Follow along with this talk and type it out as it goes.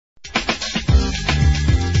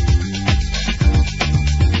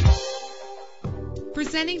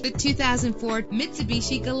Presenting the 2004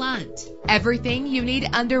 Mitsubishi Galant. Everything you need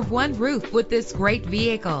under one roof with this great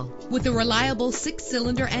vehicle. With a reliable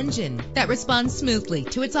 6-cylinder engine that responds smoothly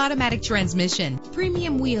to its automatic transmission,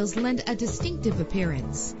 premium wheels lend a distinctive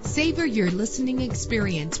appearance. Savor your listening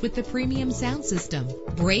experience with the premium sound system.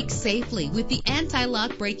 Brake safely with the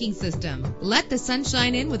anti-lock braking system. Let the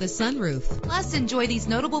sunshine in with a sunroof. Plus, enjoy these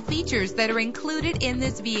notable features that are included in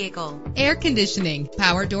this vehicle: air conditioning,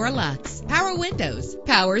 power door locks, power windows,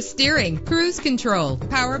 power steering, cruise control,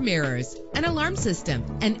 power mirrors, an alarm system,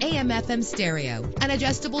 an AM/FM stereo, an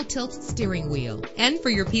adjustable tilt steering wheel. And for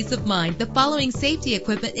your peace of mind, the following safety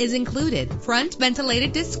equipment is included: front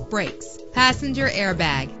ventilated disc brakes, passenger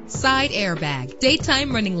airbag, side airbag,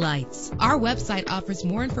 daytime running lights. Our website offers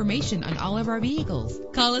more information on all of our vehicles.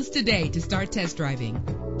 Call us today to start test driving.